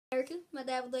America. My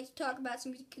dad would like to talk about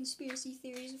some conspiracy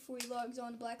theories before he logs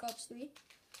on to Black Ops 3.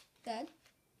 Dad?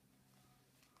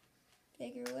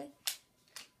 Take her away.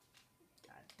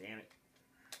 God damn it.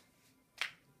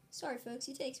 Sorry, folks.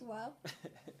 He takes a while.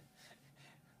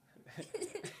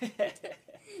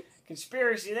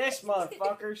 Conspiracy this,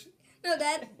 motherfuckers. No,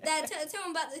 Dad. Tell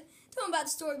him about the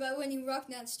story about when you walked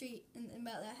down the street and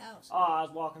about that house. Oh, I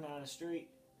was walking down the street,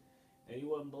 and you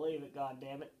wouldn't believe it,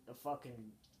 goddammit. I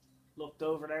fucking looked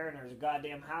over there, and there's a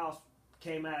goddamn house.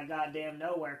 Came out of goddamn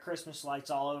nowhere. Christmas lights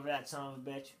all over that son of a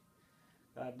bitch.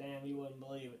 Goddamn, you wouldn't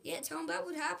believe it. Yeah, tell him about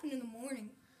what happened in the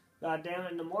morning. Goddamn,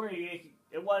 in the morning,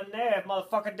 it wasn't there. It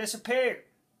motherfucker disappeared.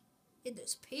 It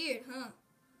disappeared, huh?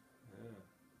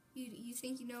 Yeah. You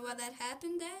think you know why that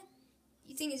happened, Dad?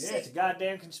 You think it's... Yeah, it's a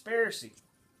goddamn conspiracy.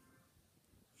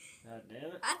 God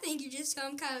damn it. I think you're just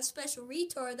some kind of special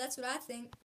retard. That's what I think.